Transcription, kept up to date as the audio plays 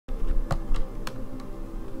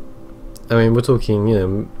I mean, we're talking, you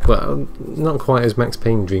know, well, not quite as Max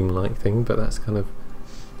Payne dream-like thing, but that's kind of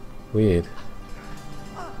weird.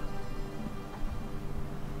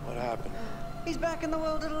 What happened? He's back in the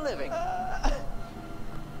world of the living. How'd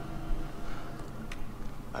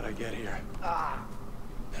I get here?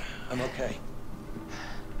 I'm okay.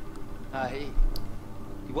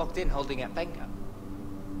 He walked in holding that finger.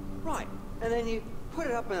 Right, and then you put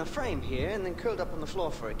it up in a frame here and then curled up on the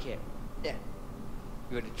floor for a kip. Yeah.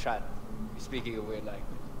 You would have tried speaking a weird language.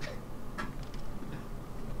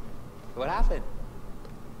 What happened?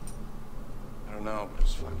 I don't know, but it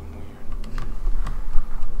was fucking weird.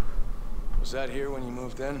 Was that here when you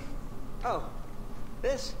moved in? Oh,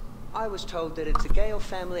 this? I was told that it's a Ghale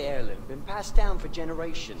family heirloom, been passed down for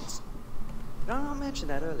generations. Did I not mention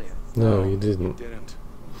that earlier? No, you didn't. You didn't.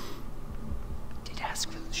 Did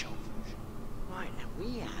ask for the show. Right, and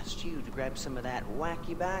we asked you to grab some of that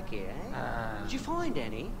wacky backy, eh? Did you find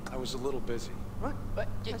any? I was a little busy. Right, But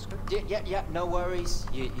that's good. yeah, no worries.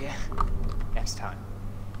 Yeah, next time.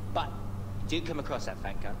 But if you do come across that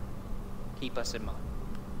finger, keep us in mind.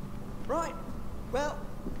 Right, well,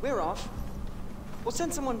 we're off. We'll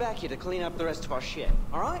send someone back here to clean up the rest of our shit,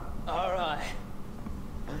 alright? All right.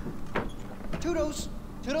 Toodles!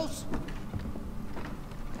 Toodles!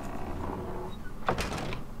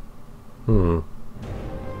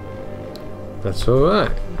 That's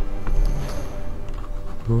alright.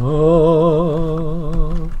 Oh.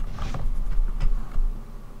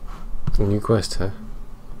 A new quest, huh?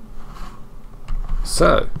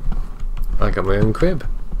 So, I got my own crib.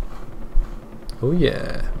 Oh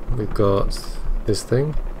yeah, we've got this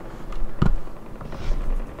thing.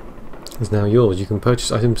 It's now yours. You can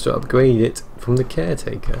purchase items to upgrade it from the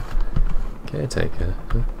caretaker. Caretaker,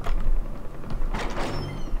 huh?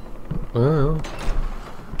 Well,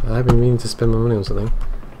 I've been meaning to spend my money on something.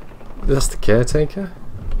 That's the caretaker?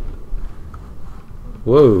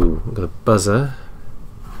 Whoa, I've got a buzzer.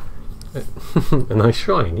 A nice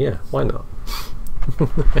shrine, yeah, why not?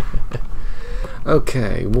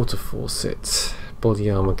 Okay, water faucet. Body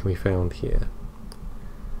armor can be found here.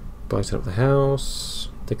 Brighten up the house.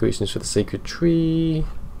 Decorations for the sacred tree.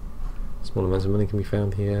 Small amounts of money can be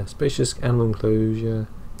found here. Spacious animal enclosure,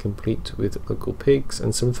 complete with local pigs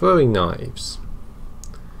and some throwing knives.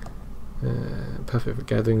 Perfect for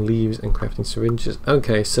gathering leaves and crafting syringes.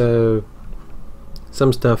 Okay, so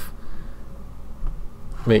some stuff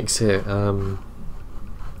makes it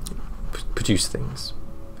produce things,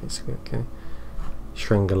 basically. Okay,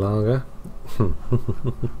 Shrangalaga.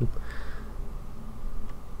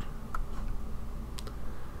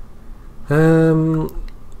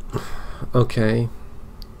 Okay.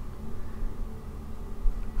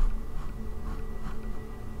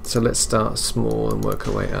 So let's start small and work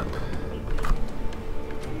our way up.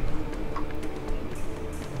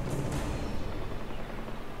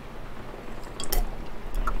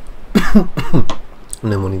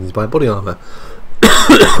 And then we'll need to buy body armor.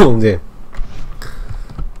 Oh dear.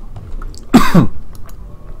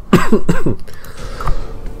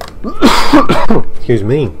 Excuse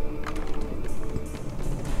me.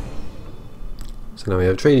 So now we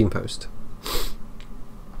have a trading post.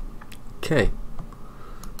 Okay.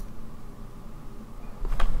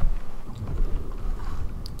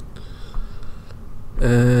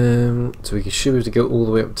 So we should be able to go all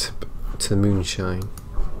the way up to the moonshine.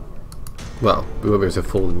 Well, we won't be able to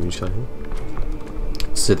fall the moonshine.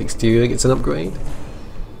 So the exterior gets an upgrade.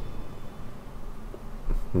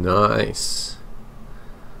 Nice.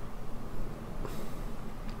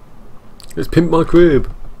 Let's pimp my crib.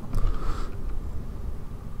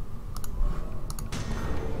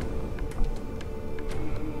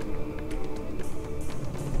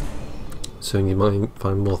 So you might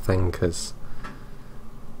find more thankers.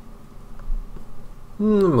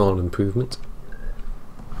 More improvement.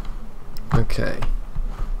 Okay.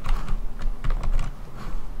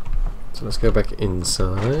 So let's go back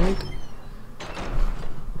inside.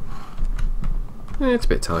 It's a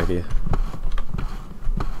bit tidier.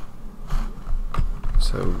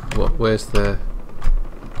 So what? Where's the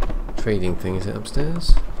trading thing? Is it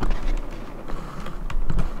upstairs?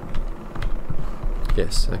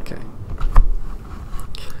 Yes. Okay.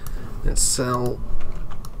 Let's sell.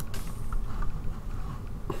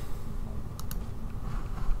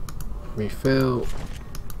 Refill.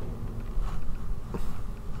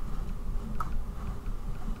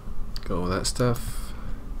 Got all that stuff.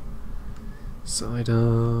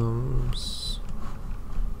 Sidearms.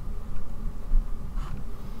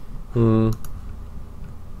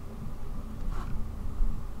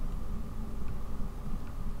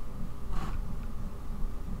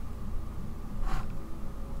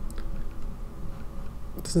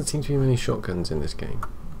 Doesn't seem to be many shotguns in this game.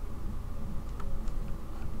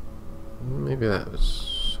 Maybe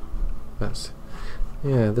that's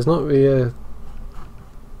yeah, there's not really a,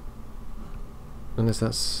 unless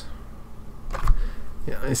that's,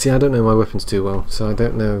 yeah, see, I don't know my weapons too well, so I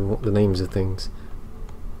don't know what the names of things.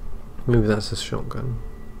 Maybe that's a shotgun.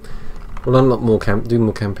 We'll unlock more do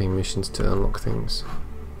more campaign missions to unlock things.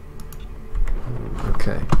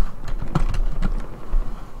 Okay.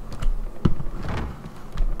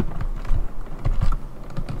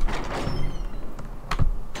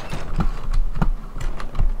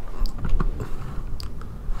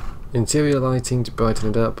 Interior lighting to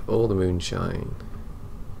brighten it up, or the moonshine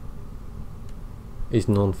is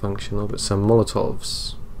non-functional, but some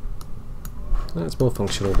Molotovs. That's more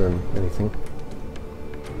functional than anything.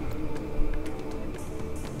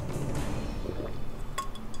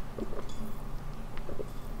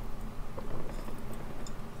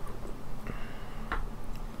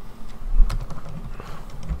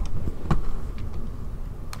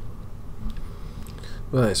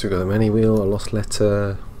 Right, so we've got a money wheel, a lost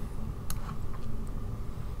letter,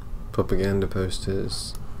 propaganda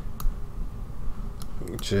posters,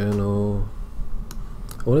 journal.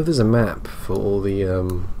 I wonder if there's a map for all the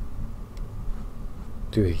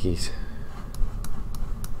doohickeys.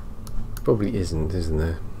 Probably isn't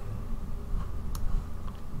there?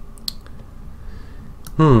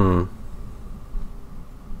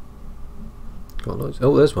 Got loads.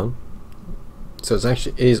 Oh, there's one. So it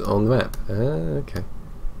actually is on the map. Okay.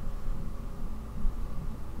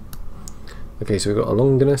 Okay, so we've got a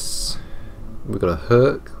Longinus, we've got a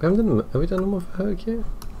Herc. Have we done them with a Herc yet?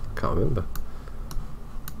 I can't remember.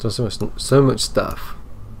 Done so much stuff.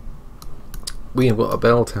 We have got a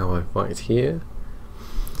bell tower right here.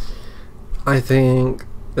 I think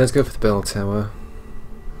let's go for the bell tower.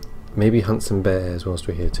 Maybe hunt some bears whilst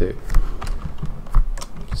we're here too.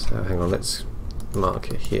 So hang on, let's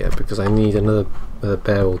mark it here because I need another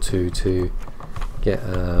bear or two to get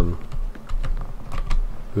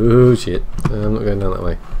oh shit! I'm not going down that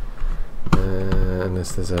way.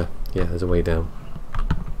 Unless there's a there's a way down.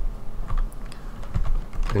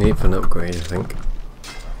 I need for an upgrade, I think.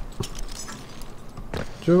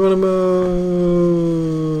 Geronimo!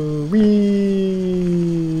 Whee!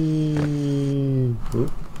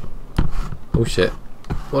 Oh shit!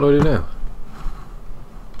 What do I do now?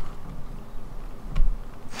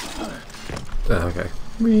 Oh, okay.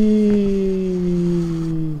 Whee!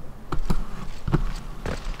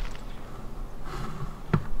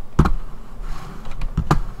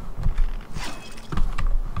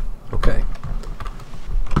 Okay.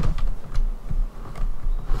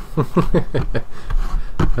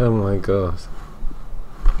 Oh my god.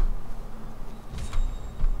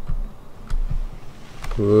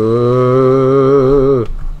 Whoa.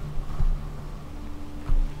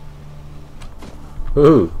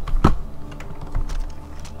 Ooh.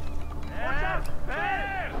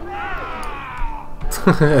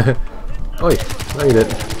 Oi, no you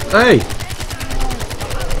didn't. Hey!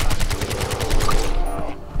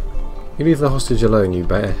 You leave the hostage alone, you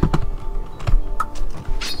bear.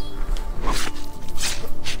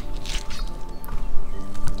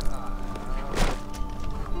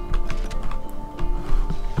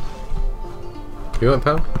 You want,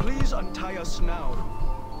 pal? Please untie us now.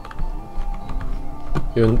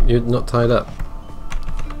 You're not tied up.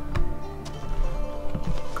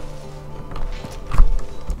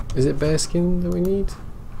 Is it bear skin that we need?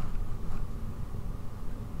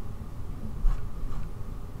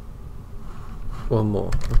 One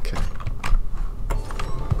more. Okay.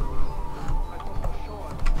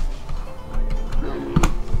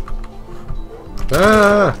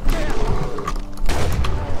 Ah!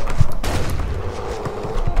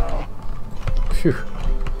 Phew.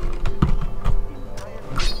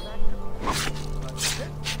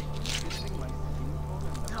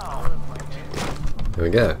 There we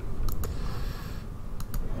go.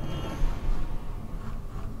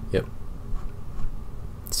 Yep.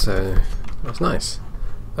 So that's nice.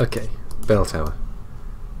 Okay, bell tower.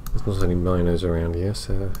 There's not any miners around here,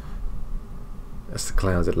 so that's the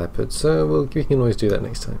clouded leopard. So we can always do that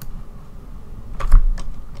next time.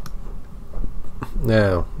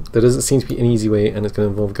 Now, there doesn't seem to be an easy way, and it's going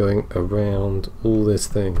to involve going around all this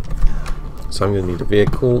thing. So I'm going to need a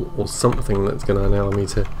vehicle or something that's going to allow me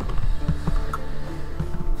to.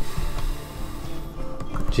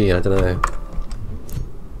 Gee, I don't know.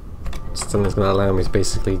 Something that's going to allow me to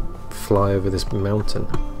basically fly over this mountain.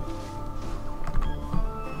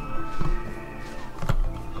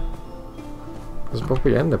 There's a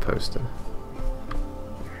propaganda poster.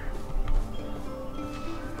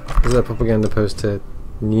 Is there a propaganda poster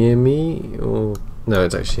near me, or No,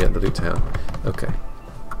 it's actually at the loot tower. Okay.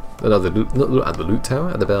 No, not at the loot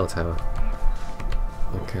tower, at the bell tower.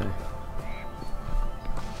 Okay.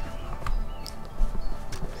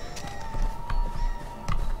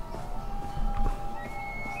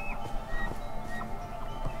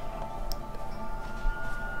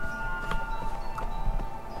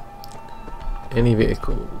 Any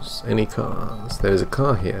vehicles? Any cars? There's a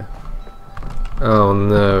car here. Oh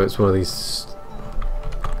no, it's one of these.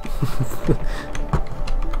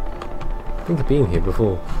 I think I've been here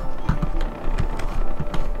before.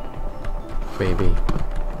 Maybe.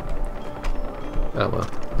 Oh well,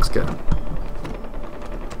 let's go.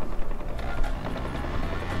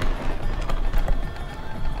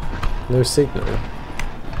 No signal.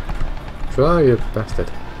 Try, you bastard.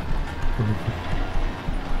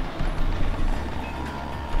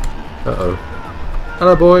 Uh-oh.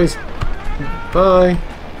 Hello, boys. Bye.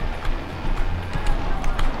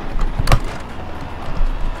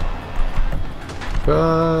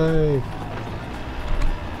 Bye.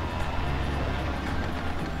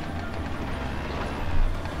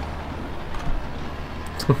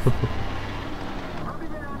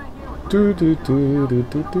 Do do do do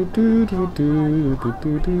do do do do do do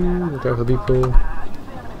do do. Look out for people.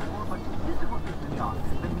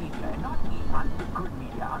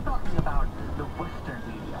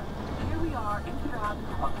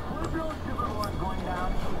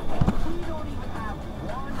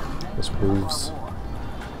 There's wolves.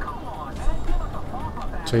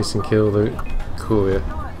 Chase and kill the courier.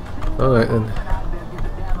 Alright then.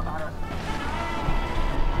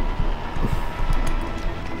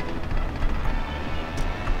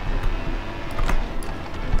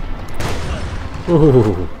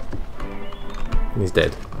 Ooh. He's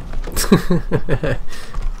dead.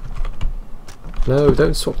 No,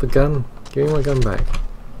 don't swap the gun. Give me my gun back.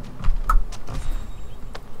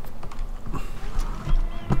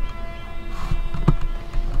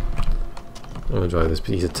 I'm gonna drive this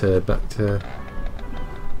piece of turd back to.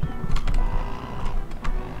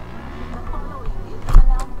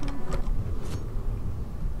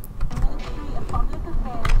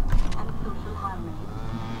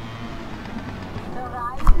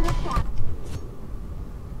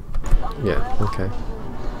 Yeah, okay.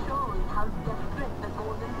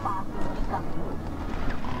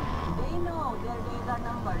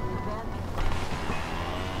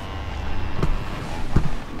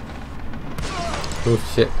 Oh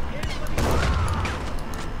shit.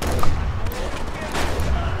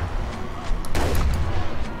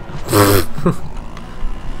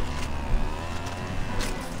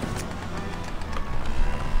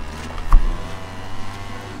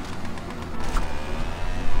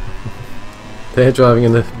 They're driving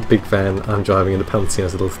in the big van, I'm driving in the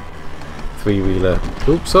Pantheon's little three-wheeler.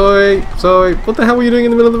 Oops, sorry, sorry. What the hell were you doing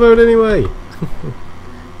in the middle of the road anyway?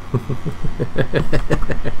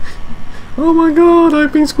 Oh my god,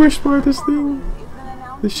 I've been squished by this thing.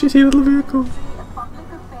 This shitty little vehicle.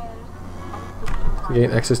 To gain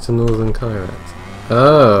access to Northern Kyrat.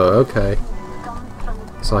 Oh, okay.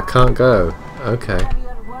 So I can't go. Okay.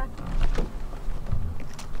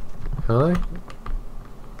 Hi?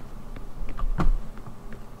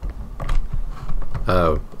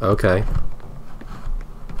 Oh, okay.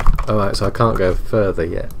 Alright, so I can't go further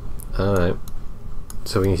yet. Alright.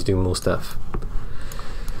 So we need to do more stuff.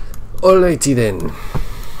 Alrighty then.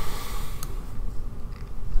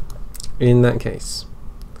 In that case.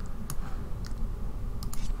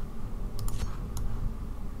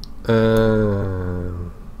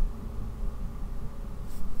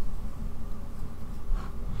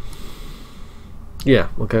 Yeah,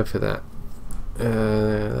 we'll go for that.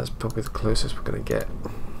 That's probably the closest we're going to get.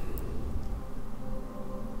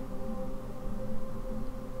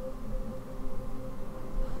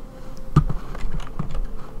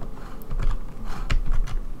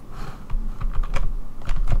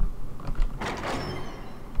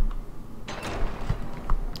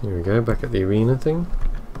 Here we go, back at the arena thing.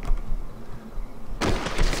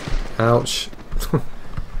 Ouch.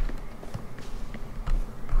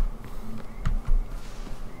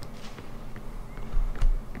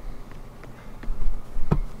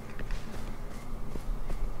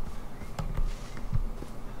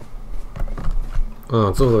 Oh,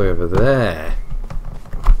 it's all the way over there.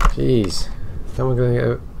 Jeez. How am I going to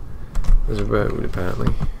go? There's a road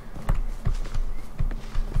apparently.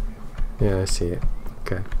 Yeah, I see it.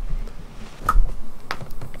 Okay.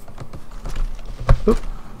 Oop.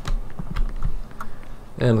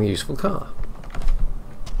 And a useful car.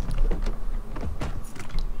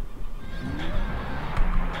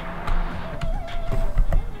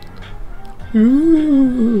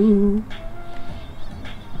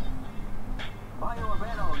 By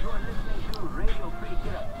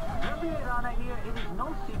Rana here, it is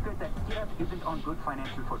no secret that Kirat isn't on good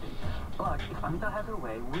financial footing. But if Amita has her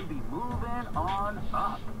way, we'll be moving on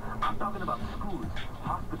up. I'm talking about schools,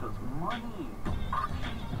 hospitals, money,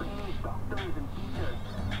 action, pay, doctors and teachers.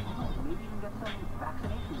 Maybe even get some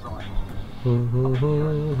vaccinations going.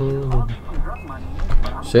 All from drug money,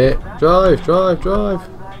 but I'm Shit! Drive!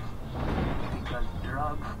 because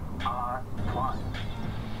drugs are fun.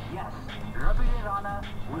 Yes, Ravi Rana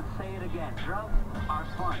will say it again. Drugs are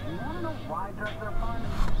fun. You want to know why drugs are fun?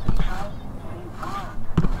 Because they work.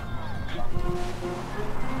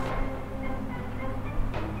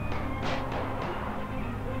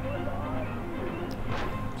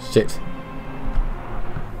 Shit!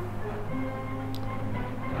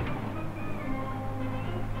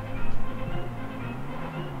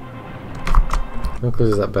 How close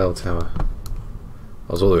is that bell tower?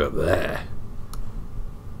 I was all the way up there.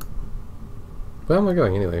 Where am I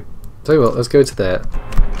going anyway? Tell you what, let's go to there,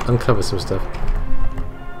 uncover some stuff,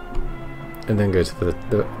 and then go to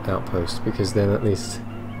the outpost, because then at least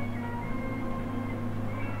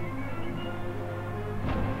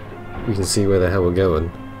we can see where the hell we're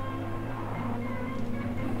going.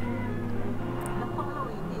 The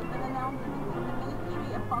following is an announcement from the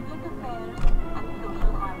Ministry of Public Affairs and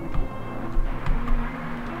Social Harmony.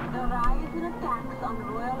 The rise in attacks on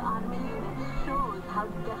Royal Army units shows how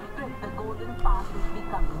desperate the Golden Path is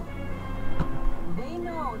becoming. They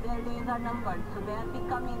know their days are numbered, so they are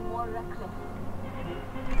becoming more reckless.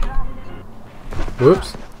 Trust.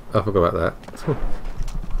 Whoops! I forgot about that.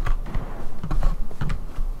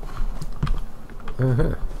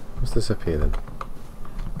 What's this up here then?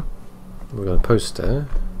 We've got a poster.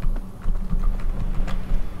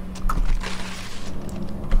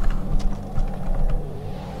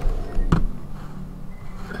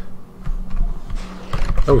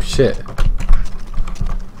 Oh shit!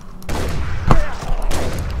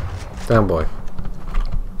 Down boy.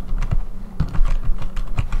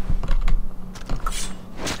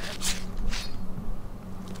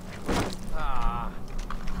 Ah.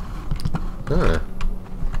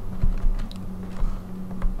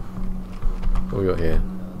 What we got here?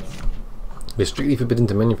 It is strictly forbidden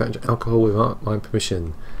to manufacture alcohol without my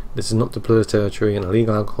permission. This is not deployed territory, and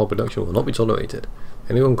illegal alcohol production will not be tolerated.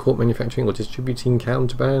 Anyone caught manufacturing or distributing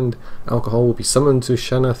contraband alcohol will be summoned to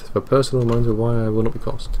Shanath for personal reminder why I will not be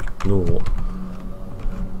cost. No.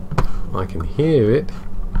 I can hear it.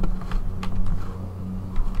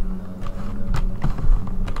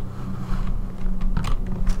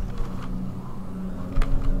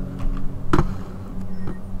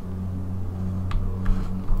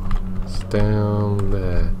 It's down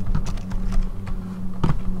there.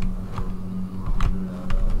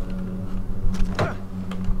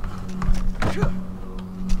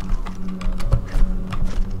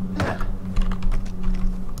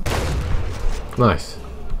 Nice.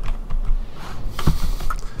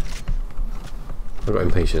 I got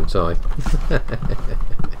impatient, sorry.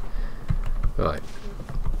 Right.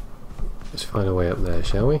 Let's find a way up there,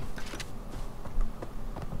 shall we?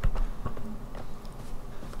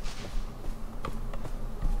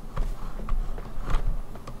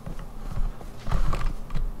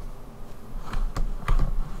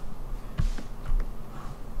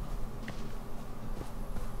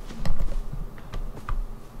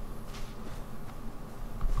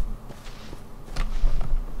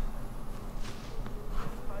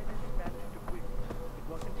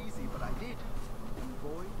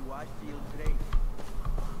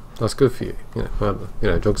 That's good for you. You know,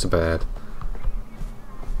 well, drugs are bad.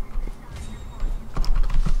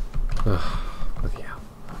 Ugh, bloody hell.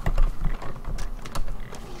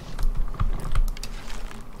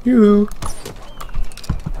 You.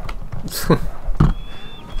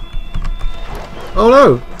 Oh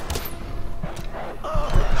no!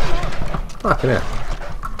 Fucking hell.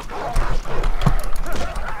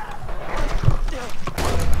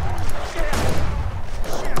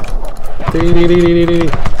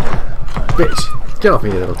 Bitch, get off me,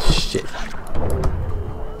 you little shit.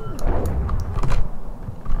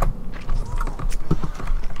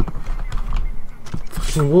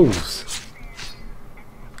 Fucking wolves.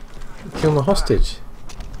 Kill my hostage.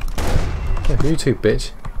 Yeah, you too,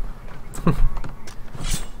 bitch.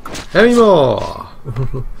 Any more?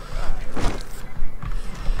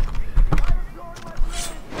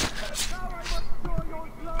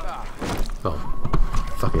 Oh,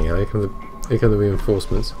 fucking hell, here come the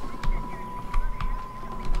reinforcements.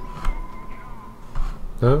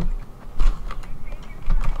 No?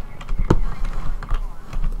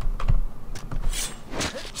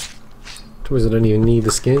 Toys, I don't even need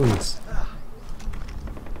the skins.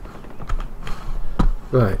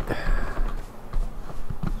 Right.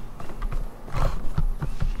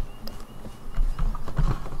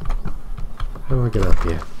 do I get up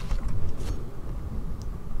here?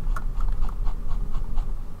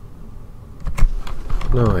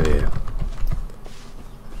 No idea.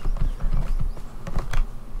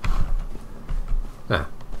 Ah,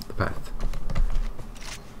 the path.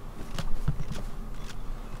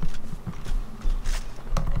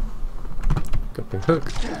 Got a big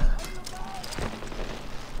hook.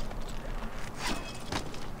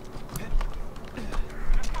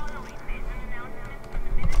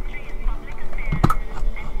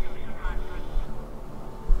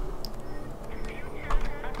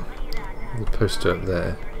 The poster up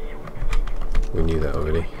there. We knew that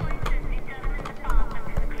already.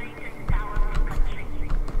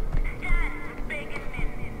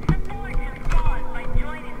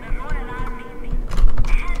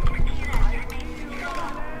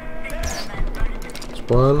 It's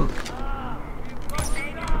 1,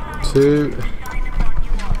 2.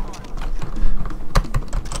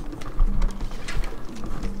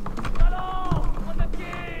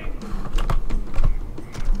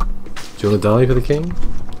 Do you want to die for the king?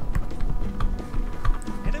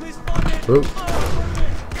 Oh,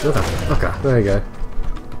 motherfucker! There you go.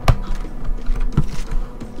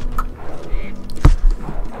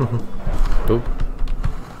 Oh,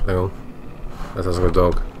 hang on. That sounds like a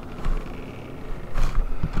dog.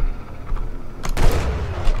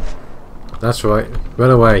 That's right.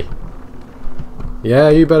 Run away. Yeah,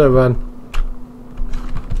 you better run.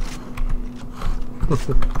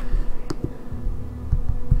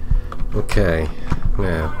 Okay,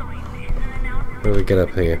 now, where do we get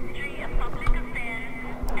up here?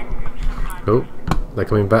 Oh, they're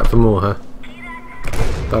coming back for more, huh?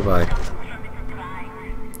 Bye bye.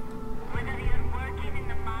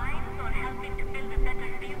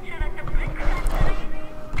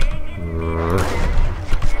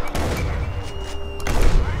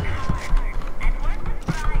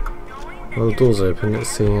 Well, the door's open, let's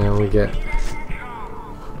see how we get. If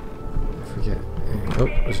we get. Oh,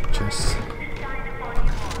 there's a chest.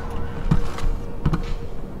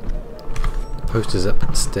 Posters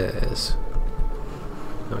upstairs.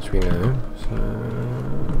 Which we know. So.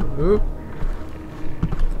 Oop.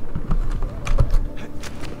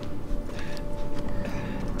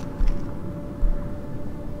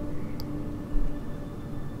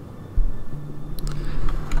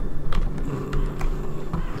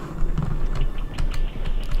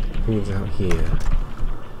 Things out here.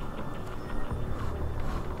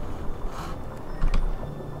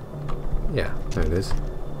 Yeah, there it is.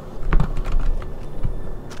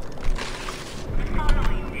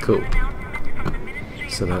 Cool.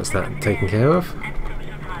 So that's that taken care of.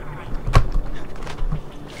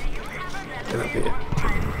 Get up here.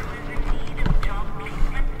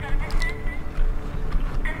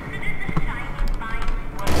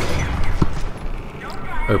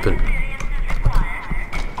 Open.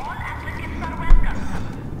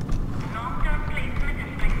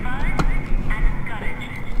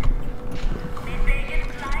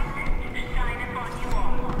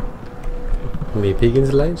 May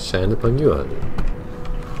Pagan's light shine upon you all.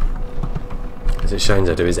 As it shines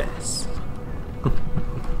out of his ass.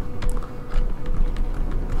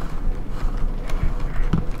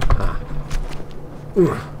 Ah.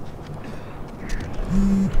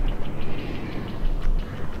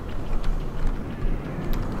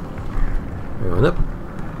 Going up.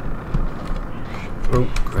 Oh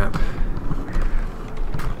crap.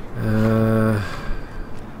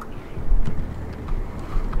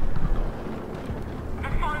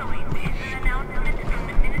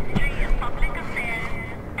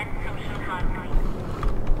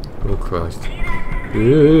 Oh Christ.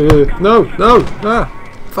 No! No! Ah!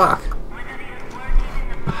 Fuck!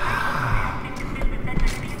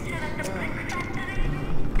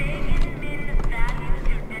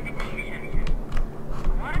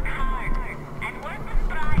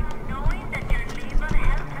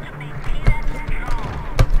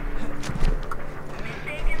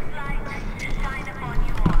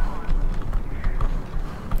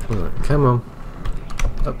 Alright, come on.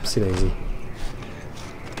 Upsy daisy.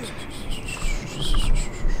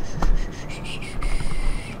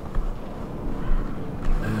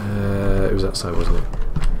 It was that side, wasn't it?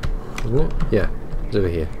 Wasn't it? Yeah, it was over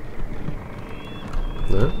here.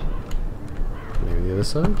 No? Maybe the other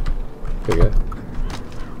side? Here we go.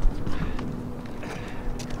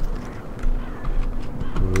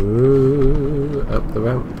 Ooh, up the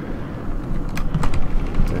ramp.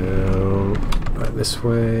 Down. Right this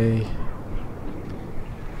way.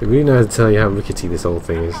 I really know how to tell you how rickety this whole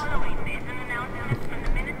thing is.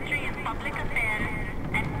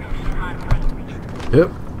 Yep.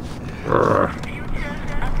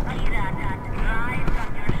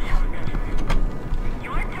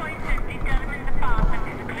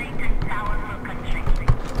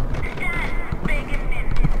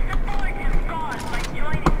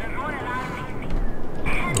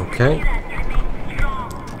 Okay.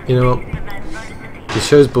 You know what? The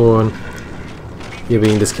show's boring. You're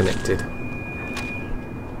being disconnected.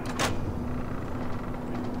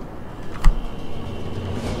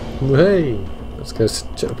 Hey! Let's go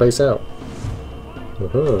check the place out.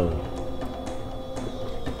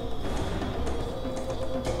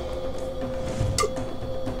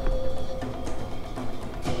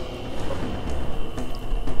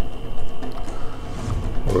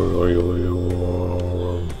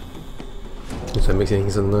 So mixing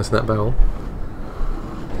something nice in that barrel.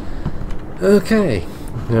 Okay,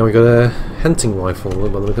 now we got a hunting rifle by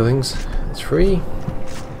the look of things. It's free.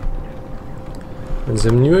 And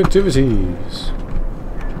some new activities.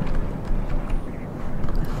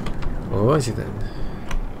 Alrighty then.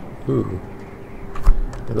 Ooh.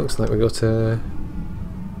 It looks like we got a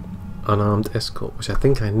unarmed escort, which I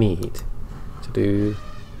think I need to do.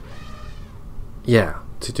 Yeah,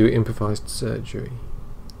 to do improvised surgery.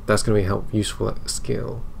 That's going to be useful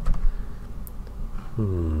skill.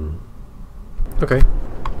 Okay.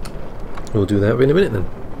 We'll do that in a minute then.